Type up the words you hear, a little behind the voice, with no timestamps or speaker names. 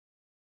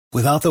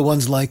Without the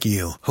ones like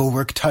you, who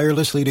work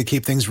tirelessly to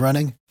keep things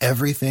running,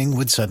 everything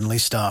would suddenly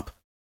stop.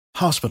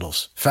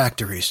 Hospitals,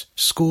 factories,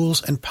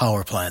 schools, and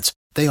power plants,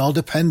 they all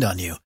depend on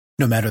you.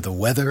 No matter the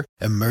weather,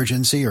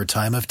 emergency, or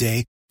time of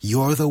day,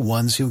 you're the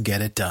ones who get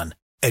it done.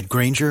 At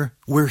Grainger,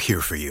 we're here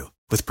for you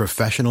with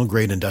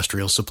professional-grade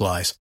industrial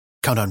supplies.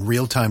 Count on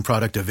real-time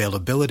product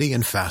availability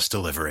and fast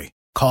delivery.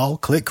 Call,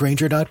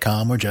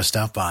 clickgrainger.com, or just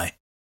stop by.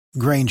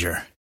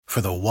 Grainger, for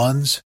the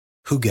ones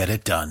who get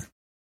it done.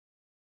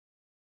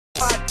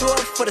 Welcome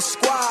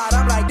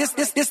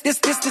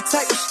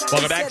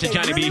back to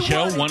Johnny B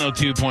Show,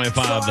 102.5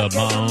 The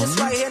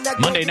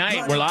Bone. Monday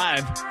night, we're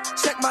live.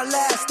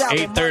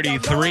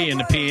 8:33 in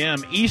the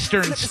p.m.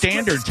 Eastern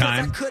Standard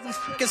Time.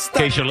 In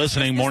case you're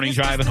listening, morning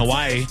drive in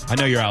Hawaii. I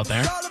know you're out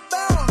there.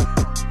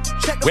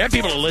 We have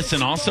people to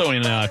listen also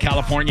in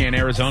California and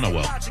Arizona,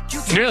 Will.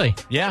 Really?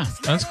 Yeah.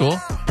 That's cool.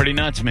 Pretty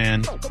nuts,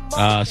 man.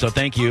 So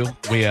thank you.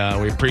 We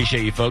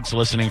appreciate you folks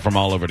listening from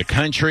all over the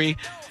country.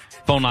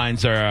 Phone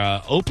lines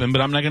are open,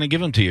 but I'm not going to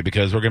give them to you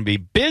because we're going to be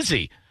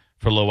busy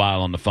for a little while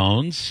on the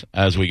phones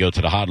as we go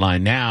to the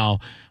hotline now.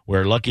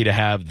 We're lucky to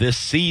have this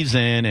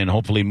season and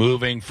hopefully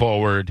moving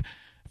forward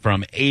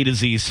from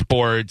AtoZ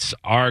Sports,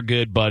 our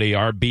good buddy,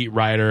 our beat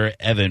writer,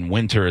 Evan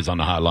Winter is on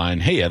the hotline.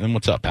 Hey, Evan,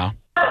 what's up, pal?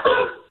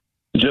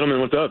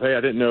 Gentlemen, what's up? Hey, I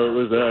didn't know it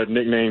was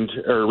nicknamed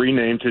or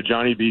renamed to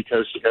Johnny B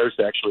Coast to Coast,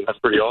 actually. That's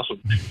pretty awesome.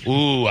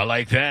 Ooh, I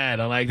like that.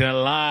 I like that a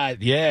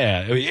lot.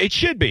 Yeah, it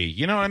should be.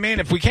 You know what I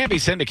mean? If we can't be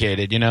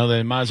syndicated,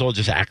 then might as well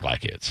just act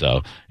like it.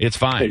 So it's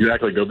fine.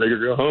 Exactly. Go big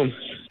or go home.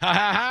 Ha,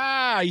 ha,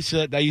 ha.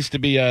 That used to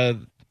be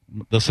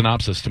the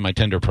synopsis to my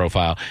Tinder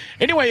profile.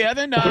 Anyway,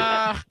 Evan,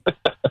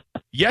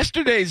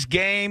 yesterday's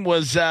game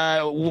was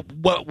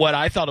what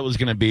I thought it was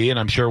going to be, and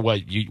I'm sure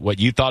what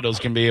you thought it was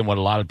going to be and what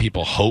a lot of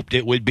people hoped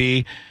it would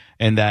be.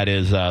 And that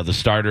is the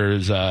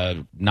starters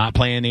not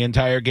playing the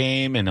entire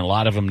game, and a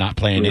lot of them not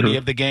playing any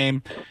of the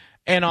game,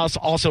 and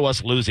also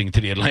us losing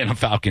to the Atlanta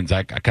Falcons.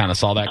 I kind of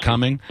saw that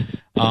coming.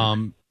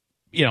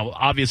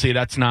 Obviously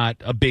that's not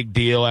a big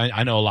deal.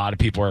 I know a lot of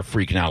people are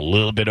freaking out a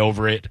little bit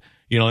over it.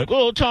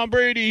 Tom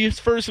Brady,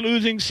 his first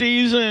losing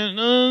season.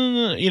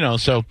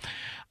 So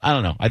I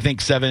don't know. I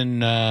think seven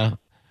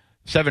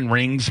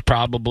rings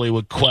probably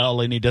would quell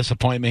any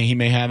disappointment he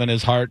may have in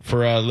his heart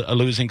for a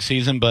losing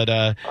season,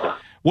 but.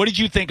 What did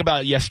you think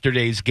about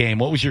yesterday's game?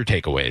 What was your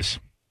takeaways?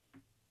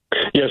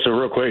 Yeah, so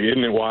real quick,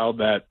 isn't it wild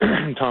that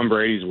Tom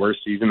Brady's worst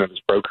season of his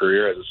pro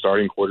career as a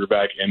starting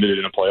quarterback ended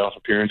in a playoff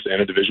appearance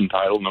and a division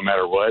title no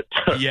matter what?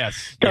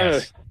 Yes.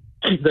 That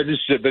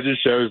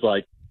just shows,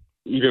 like,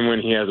 even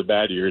when he has a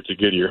bad year, it's a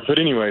good year. But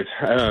anyways,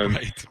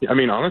 right. I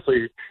mean,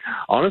 honestly,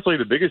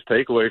 the biggest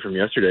takeaway from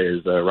yesterday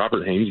is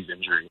Robert Hainsey's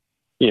injury.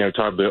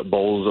 Todd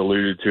Bowles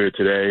alluded to it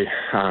today.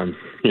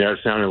 It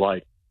sounded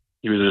like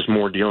he was just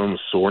more dealing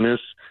with soreness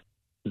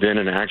than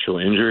an actual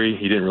injury.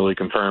 He didn't really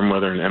confirm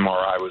whether an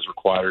MRI was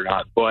required or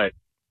not. But,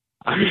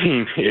 I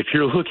mean, if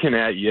you're looking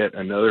at yet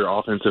another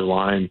offensive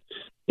line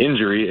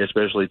injury,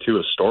 especially to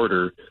a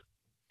starter,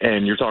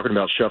 and you're talking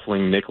about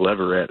shuffling Nick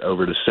Leverett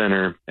over to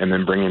center and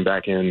then bringing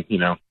back in,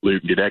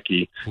 Luke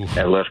Gadecki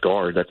at left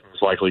guard, that's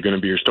most likely going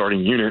to be your starting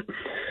unit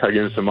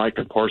against the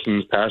Micah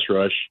Parsons pass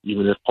rush,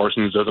 even if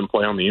Parsons doesn't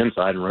play on the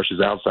inside and rushes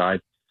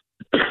outside.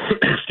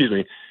 Excuse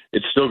me.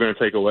 It's still going to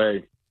take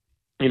away.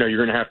 You're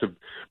going to have to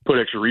put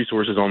extra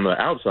resources on the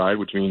outside,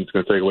 which means it's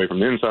going to take away from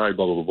the inside,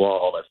 blah, blah, blah, blah,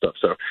 all that stuff.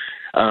 So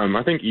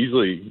I think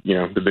easily,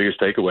 the biggest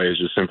takeaway is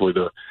just simply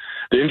the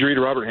injury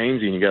to Robert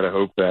Hainsey, and you got to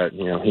hope that,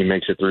 he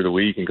makes it through the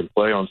week and can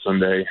play on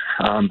Sunday.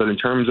 But in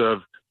terms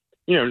of,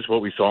 just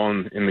what we saw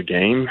in the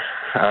game,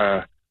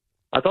 I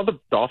thought the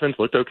offense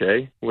looked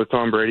okay with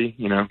Tom Brady,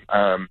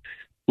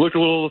 looked a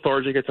little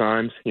lethargic at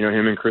times.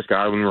 Him and Chris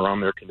Godwin were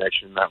on their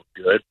connection. That was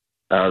good.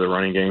 The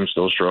running game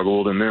still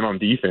struggled. And then on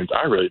defense,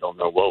 I really don't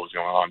know what was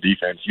going on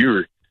defense.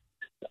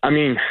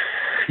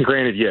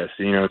 Granted, yes,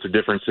 it's a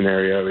different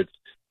scenario. It's,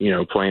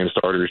 playing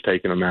starters,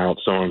 taking them out,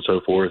 so on and so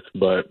forth.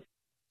 But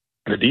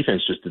the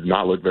defense just did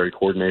not look very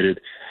coordinated.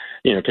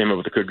 Came up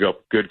with a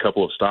good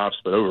couple of stops.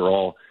 But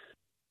overall,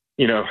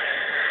 as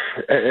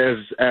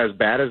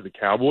bad as the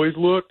Cowboys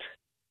looked,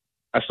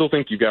 I still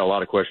think you've got a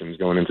lot of questions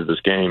going into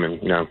this game. And,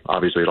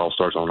 obviously it all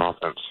starts on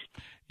offense.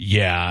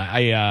 Yeah,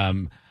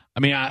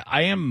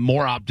 I am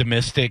more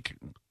optimistic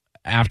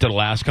after the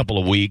last couple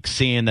of weeks,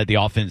 seeing that the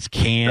offense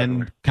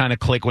can kind of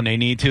click when they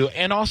need to,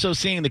 and also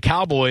seeing the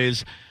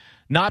Cowboys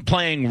not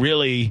playing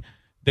really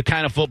the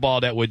kind of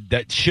football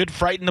that should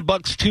frighten the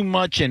Bucs too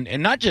much,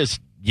 and not just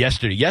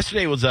yesterday.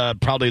 Yesterday was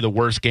probably the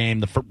worst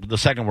game. The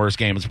second worst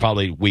game was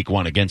probably week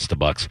 1 against the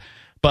Bucs,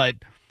 but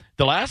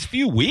the last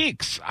few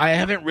weeks, I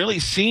haven't really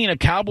seen a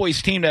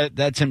Cowboys team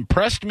that's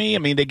impressed me. I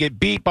mean, they get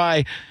beat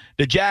by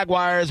the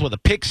Jaguars with a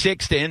pick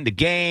 6 to end the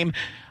game.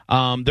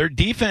 Their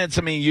defense,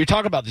 you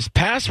talk about this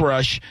pass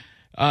rush.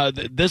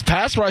 This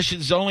pass rush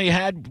has only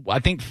had, I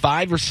think,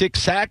 5 or 6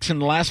 sacks in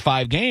the last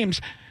 5 games,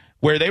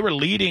 where they were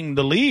leading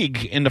the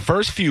league in the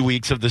first few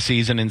weeks of the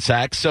season in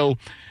sacks. So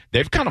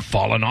they've kind of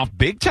fallen off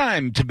big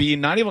time to be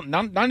not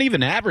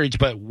even average,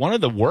 but one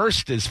of the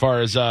worst as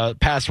far as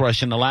pass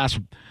rush in the last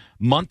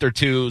month or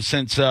two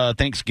since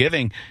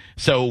Thanksgiving.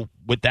 So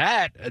with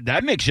that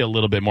makes you a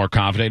little bit more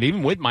confident.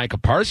 Even with Micah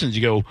Parsons,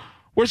 you go,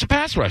 where's the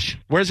pass rush?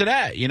 Where's it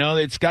at?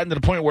 It's gotten to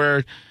the point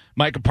where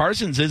Micah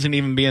Parsons isn't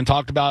even being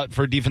talked about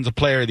for Defensive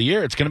Player of the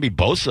Year. It's going to be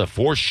Bosa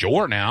for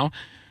sure now.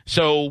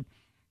 So,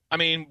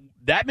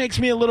 that makes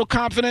me a little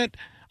confident.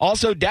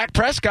 Also, Dak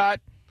Prescott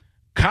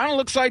kind of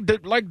looks like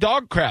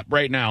dog crap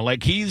right now.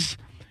 Like he's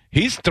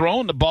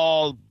throwing the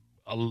ball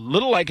a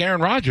little like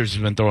Aaron Rodgers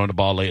has been throwing the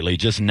ball lately,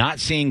 just not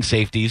seeing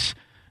safeties,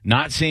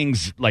 not seeing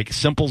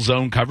simple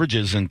zone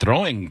coverages and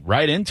throwing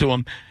right into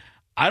them.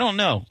 I don't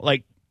know.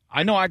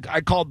 I know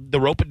I called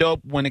the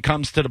rope-a-dope when it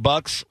comes to the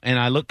Bucs, and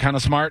I look kind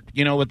of smart,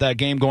 with that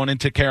game going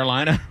into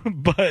Carolina.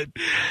 But,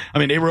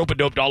 they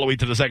rope-a-doped all the way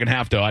to the second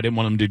half, though. I didn't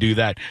want them to do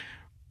that.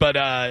 But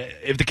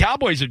if the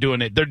Cowboys are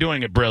doing it, they're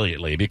doing it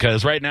brilliantly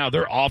because right now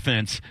their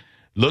offense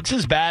looks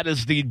as bad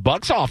as the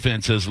Bucs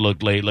offense has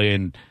looked lately.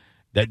 And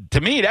that,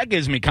 to me, that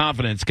gives me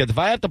confidence because if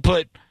I have to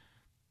put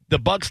the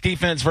Bucs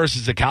defense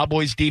versus the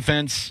Cowboys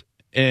defense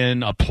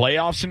in a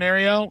playoff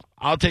scenario,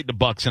 I'll take the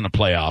Bucs in a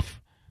playoff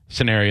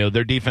scenario.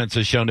 Their defense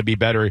has shown to be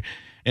better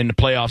in the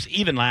playoffs,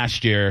 even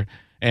last year.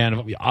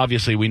 And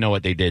obviously, we know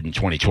what they did in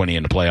 2020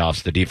 in the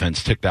playoffs. The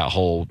defense took that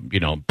whole,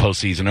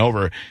 postseason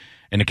over.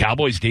 And the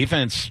Cowboys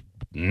defense,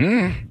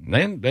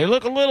 they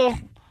look a little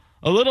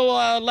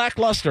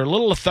lackluster, a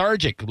little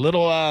lethargic, a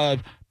little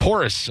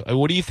porous.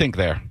 What do you think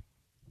there?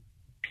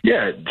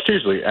 Yeah,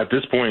 seriously, at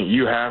this point,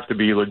 you have to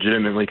be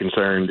legitimately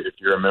concerned if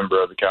you're a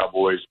member of the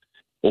Cowboys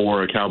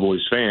or a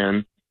Cowboys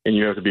fan. And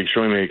you have to be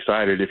extremely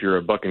excited if you're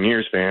a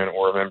Buccaneers fan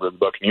or a member of the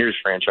Buccaneers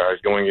franchise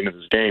going into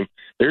this game.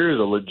 There is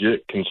a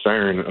legit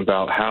concern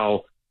about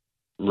how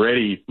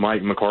ready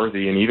Mike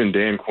McCarthy and even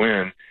Dan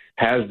Quinn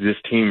has this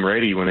team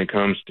ready when it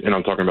comes to, and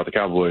I'm talking about the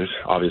Cowboys,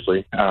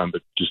 obviously,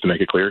 but just to make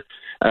it clear,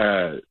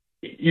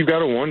 you've got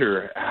to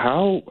wonder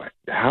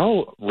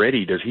how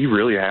ready does he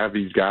really have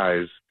these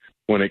guys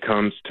when it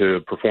comes to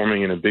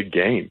performing in a big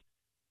game?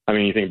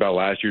 You think about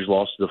last year's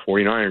loss to the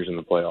 49ers in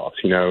the playoffs,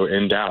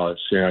 in Dallas.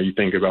 You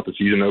think about the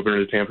season opener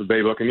to the Tampa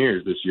Bay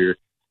Buccaneers this year.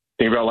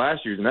 Think about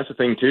last year's. And that's the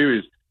thing, too,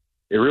 is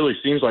it really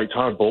seems like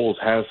Todd Bowles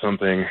has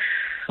something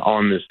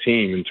on this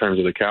team in terms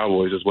of the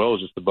Cowboys as well as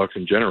just the Bucs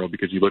in general,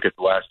 because you look at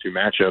the last two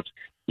matchups,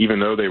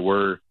 even though they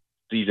were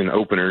season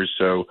openers.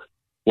 So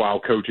while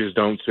coaches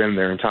don't spend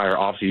their entire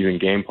offseason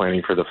game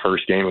planning for the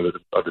first game of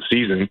the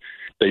season,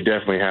 they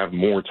definitely have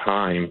more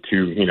time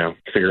to,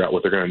 figure out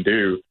what they're going to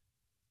do.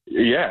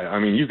 Yeah,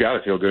 you've got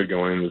to feel good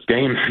going into this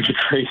game. The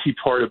crazy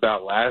part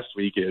about last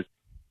week is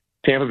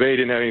Tampa Bay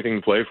didn't have anything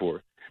to play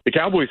for. The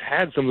Cowboys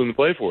had something to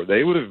play for.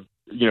 They would have,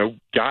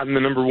 gotten the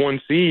number one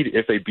seed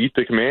if they beat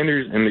the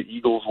Commanders and the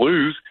Eagles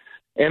lose,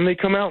 and they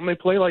come out and they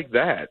play like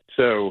that.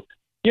 So,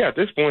 yeah, at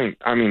this point,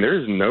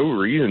 there's no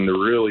reason to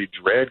really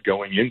dread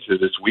going into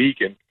this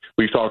week. And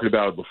we've talked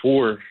about it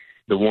before.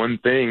 The one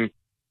thing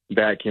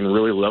that can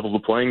really level the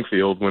playing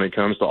field when it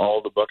comes to all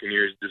the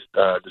Buccaneers'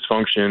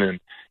 dysfunction and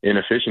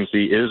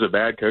inefficiency is a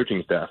bad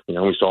coaching staff.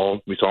 We saw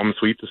them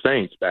sweep the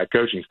Saints, bad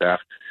coaching staff.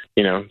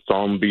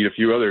 Saw them beat a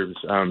few others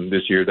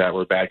this year that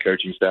were bad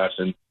coaching staffs.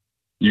 And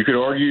you could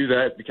argue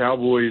that the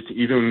Cowboys,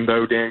 even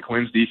though Dan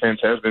Quinn's defense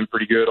has been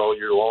pretty good all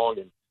year long,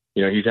 and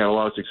he's had a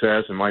lot of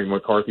success, and Mike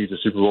McCarthy's a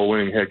Super Bowl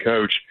winning head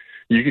coach,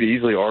 you could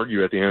easily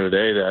argue at the end of the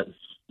day that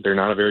they're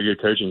not a very good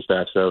coaching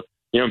staff. So,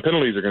 and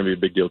penalties are going to be a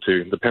big deal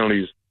too. The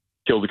penalties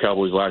killed the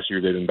Cowboys last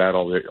year. They've been bad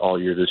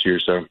all year this year.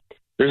 So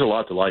there's a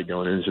lot to like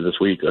going into this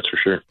week, that's for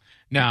sure.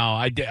 Now,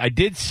 I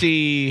did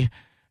see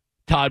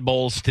Todd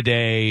Bowles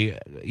today.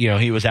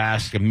 He was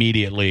asked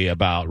immediately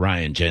about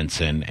Ryan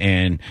Jensen,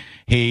 and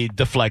he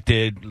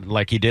deflected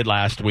like he did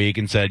last week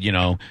and said,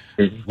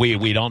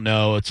 we don't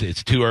know.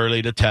 It's too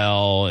early to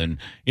tell, and,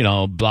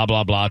 blah,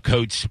 blah, blah,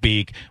 coach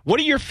speak. What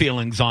are your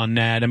feelings on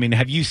that?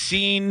 Have you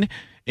seen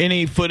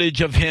any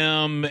footage of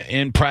him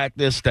in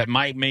practice that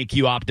might make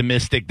you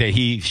optimistic that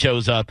he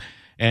shows up?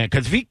 And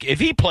because if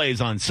he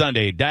plays on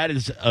Sunday, that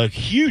is a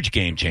huge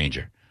game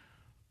changer.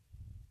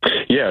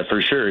 Yeah,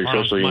 for sure.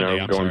 Especially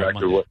going back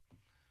to what.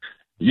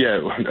 Yeah,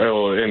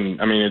 and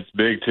it's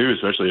big too,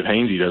 especially if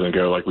Hainsey doesn't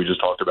go, like we just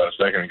talked about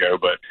a second ago.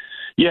 But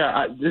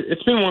yeah,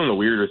 it's been one of the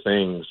weirder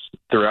things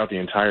throughout the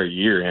entire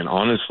year, and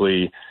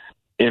honestly,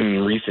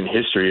 in recent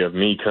history of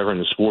me covering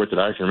the sport that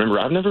I can remember,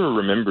 I've never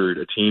remembered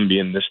a team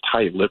being this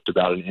tight-lipped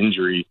about an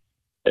injury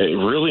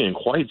really in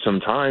quite some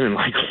time. And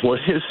what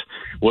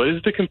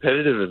is the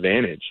competitive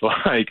advantage?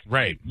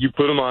 Right. You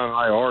put him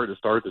on IR to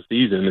start the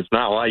season. It's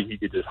not like he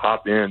could just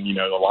hop in, the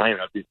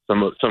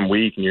lineup some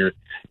week, and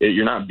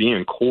you're not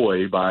being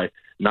coy by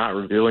not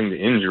revealing the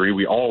injury.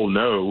 We all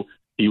know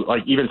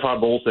even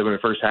Todd Bowles said when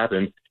it first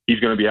happened,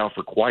 he's going to be out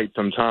for quite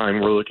some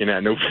time. We're looking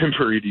at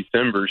November,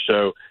 December.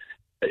 So,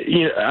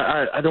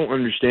 I don't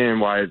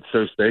understand why it's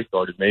so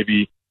stay-started.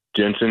 Maybe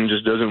Jensen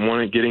just doesn't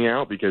want it getting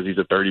out because he's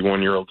a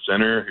 31-year-old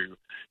center who,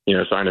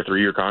 signed a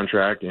 3-year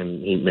contract,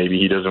 and maybe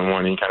he doesn't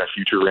want any kind of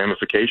future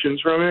ramifications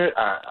from it.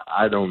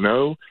 I don't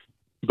know,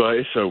 but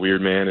it's so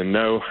weird, man. And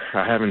no,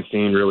 I haven't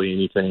seen really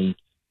anything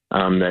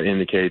that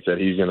indicates that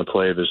he's going to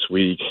play this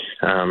week.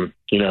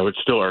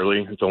 It's still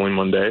early. It's only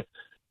Monday.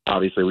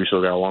 Obviously, we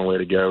still got a long way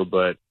to go.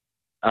 But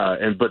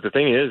the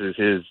thing is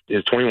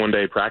his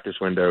 21-day practice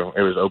window,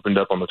 it was opened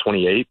up on the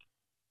 28th.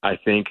 I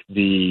think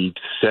the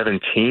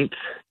 17th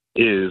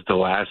is the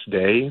last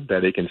day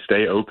that it can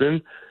stay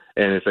open.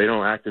 And if they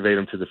don't activate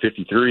him to the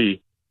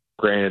 53,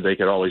 granted, they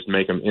could always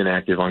make him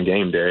inactive on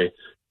game day.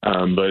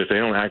 But if they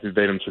don't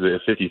activate him to the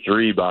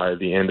 53 by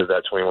the end of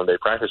that 21-day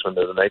practice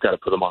window, then they got to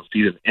put him on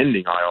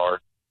season-ending IR,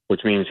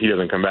 which means he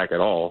doesn't come back at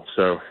all.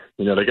 So,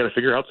 they got to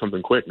figure out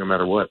something quick no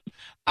matter what.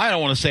 I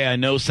don't want to say I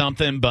know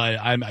something, but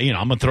I'm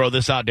going to throw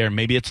this out there.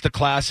 Maybe it's the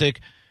classic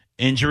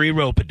injury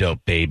rope-a-dope,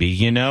 baby.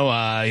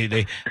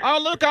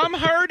 Look, I'm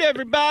hurt,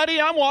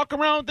 everybody. I'm walking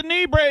around with the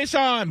knee brace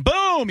on.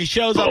 Boom! He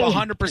shows up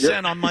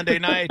 100% on Monday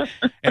night,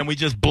 and we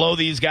just blow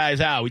these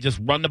guys out. We just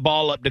run the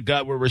ball up the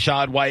gut with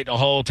Rachaad White the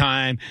whole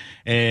time,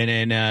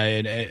 and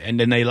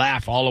then they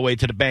laugh all the way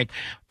to the bank.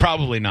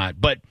 Probably not.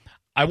 But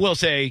I will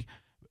say,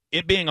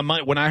 it being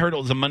when I heard it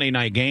was a Monday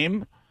night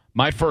game,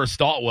 my first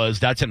thought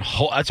was that's a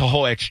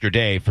whole extra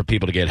day for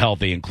people to get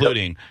healthy,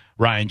 including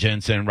Ryan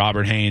Jensen,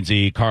 Robert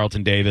Hainsey,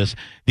 Carlton Davis,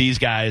 these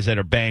guys that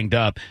are banged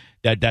up.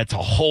 That's a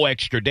whole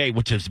extra day,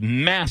 which is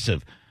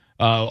massive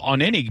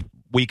on any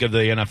week of the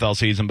NFL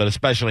season, but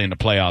especially in the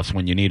playoffs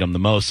when you need them the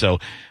most. So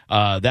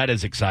that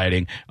is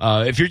exciting.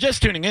 If you're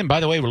just tuning in, by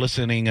the way, we're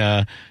listening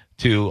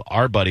to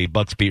our buddy,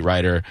 Bucs beat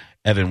writer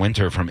Evan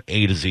Winter from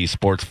AtoZ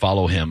Sports.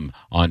 Follow him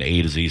on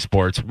AtoZ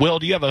Sports. Will,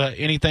 do you have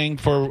anything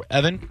for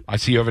Evan? I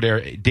see you over there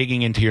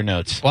digging into your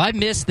notes. Well, I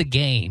missed the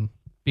game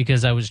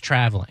because I was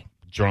traveling.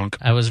 Drunk?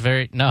 I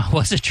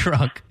wasn't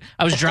drunk.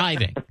 I was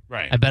driving.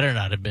 Right. I better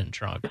not have been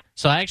drunk.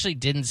 So I actually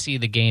didn't see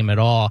the game at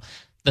all.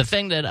 The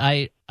thing that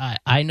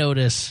I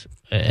notice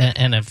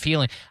and a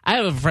feeling, I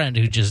have a friend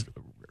who just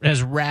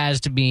has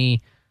razzed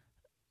me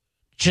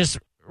just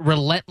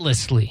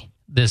relentlessly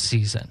this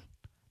season.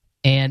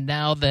 And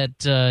now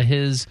that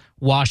his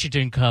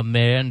Washington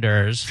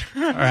Commanders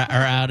are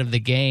out of the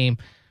game,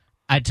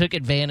 I took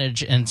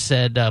advantage and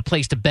said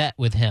placed a bet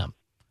with him,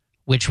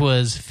 which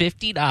was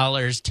 $50,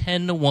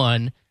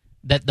 10-1,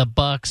 that the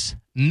Bucs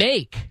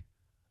make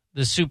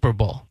the Super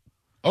Bowl.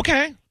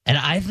 Okay. And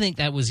I think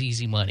that was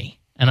easy money,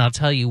 and I'll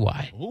tell you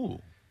why. Ooh.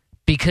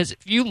 Because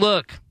if you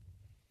look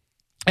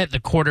at the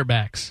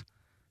quarterbacks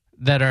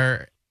that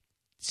are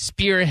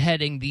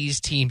spearheading these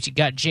teams, you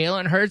got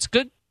Jalen Hurts,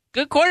 good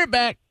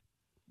quarterback,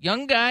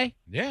 young guy.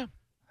 Yeah.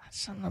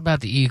 Something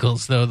about the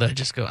Eagles, though, that I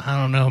just go,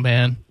 I don't know,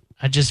 man.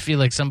 I just feel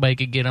like somebody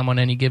could get them on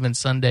any given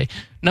Sunday.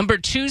 Number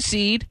 2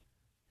 seed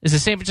is the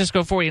San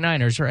Francisco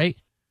 49ers, right?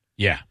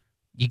 Yeah.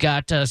 You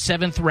got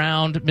 7th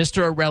round,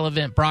 Mr.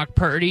 Irrelevant, Brock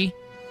Purdy,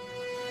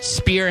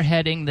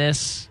 spearheading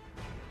this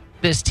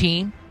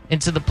team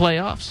into the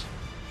playoffs.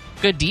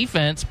 Good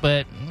defense,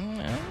 but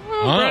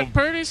Brock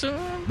Purdy's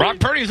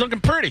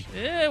looking pretty.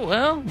 Yeah,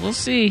 well, we'll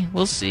see.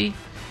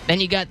 Then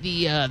you got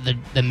the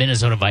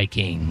Minnesota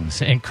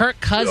Vikings and Kirk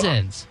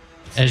Cousins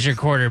as your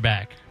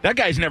quarterback. That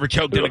guy's never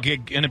choked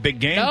in a big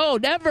game. No,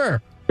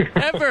 never.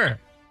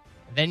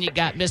 Then you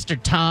got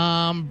Mr.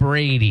 Tom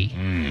Brady.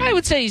 I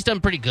would say he's done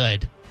pretty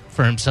good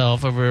for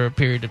himself over a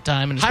period of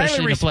time, and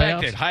especially in the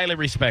playoffs. Highly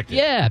respected.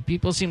 Yeah,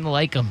 people seem to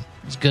like him.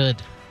 It's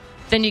good.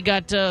 Then you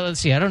got, let's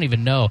see, I don't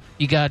even know.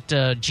 You got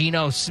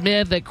Geno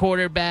Smith at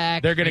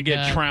quarterback. They're going to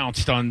get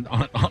trounced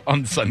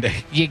on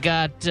Sunday. You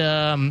got,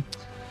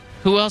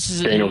 who else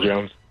is it? Daniel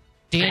Jones.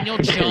 Daniel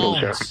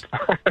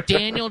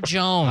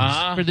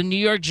Jones for the New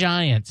York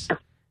Giants.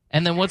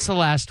 And then what's the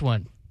last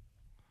one?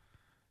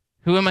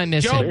 Who am I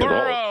missing? Joe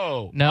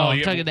Burrow. No,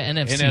 I'm talking the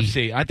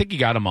NFC. I think you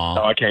got them all.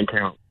 Oh, I can't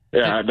count.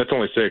 Yeah, that's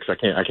only 6. I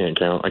can't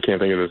count. I can't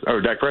think of this. Oh,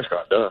 Dak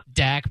Prescott. Duh.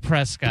 Dak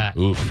Prescott.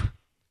 Oof.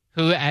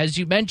 Who, as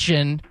you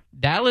mentioned,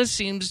 Dallas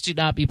seems to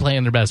not be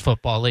playing their best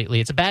football lately.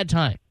 It's a bad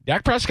time.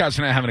 Dak Prescott's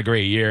not having a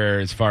great year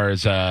as far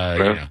as,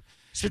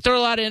 So throw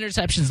a lot of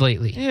interceptions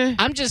lately. Yeah.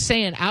 I'm just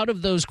saying, out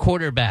of those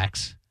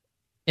quarterbacks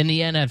in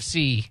the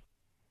NFC,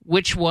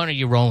 which one are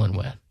you rolling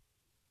with?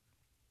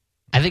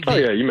 I think.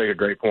 You make a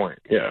great point.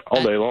 Yeah,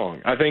 all day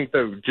long. I think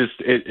though,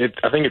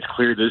 I think it's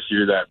clear this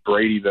year that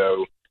Brady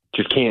though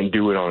just can't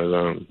do it on his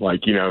own.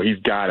 Like he's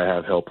got to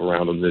have help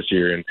around him this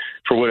year, and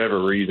for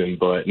whatever reason.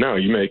 But no,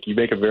 you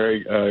make a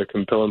very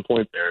compelling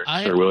point there,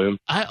 Sir William.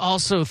 I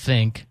also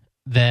think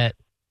that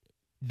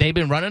they've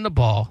been running the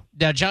ball.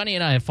 Now, Johnny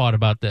and I have fought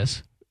about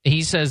this.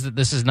 He says that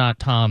this is not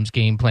Tom's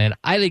game plan.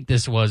 I think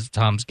this was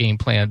Tom's game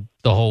plan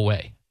the whole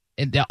way.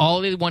 And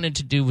all they wanted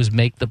to do was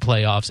make the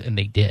playoffs, and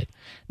they did.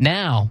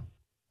 Now,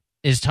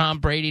 is Tom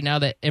Brady, now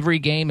that every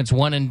game it's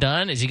one and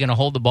done, is he going to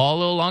hold the ball a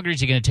little longer? Is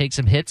he going to take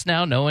some hits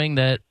now, knowing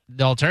that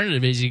the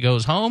alternative is he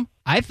goes home?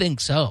 I think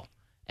so.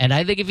 And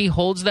I think if he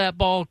holds that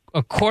ball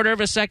a quarter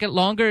of a second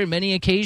longer in many occasions,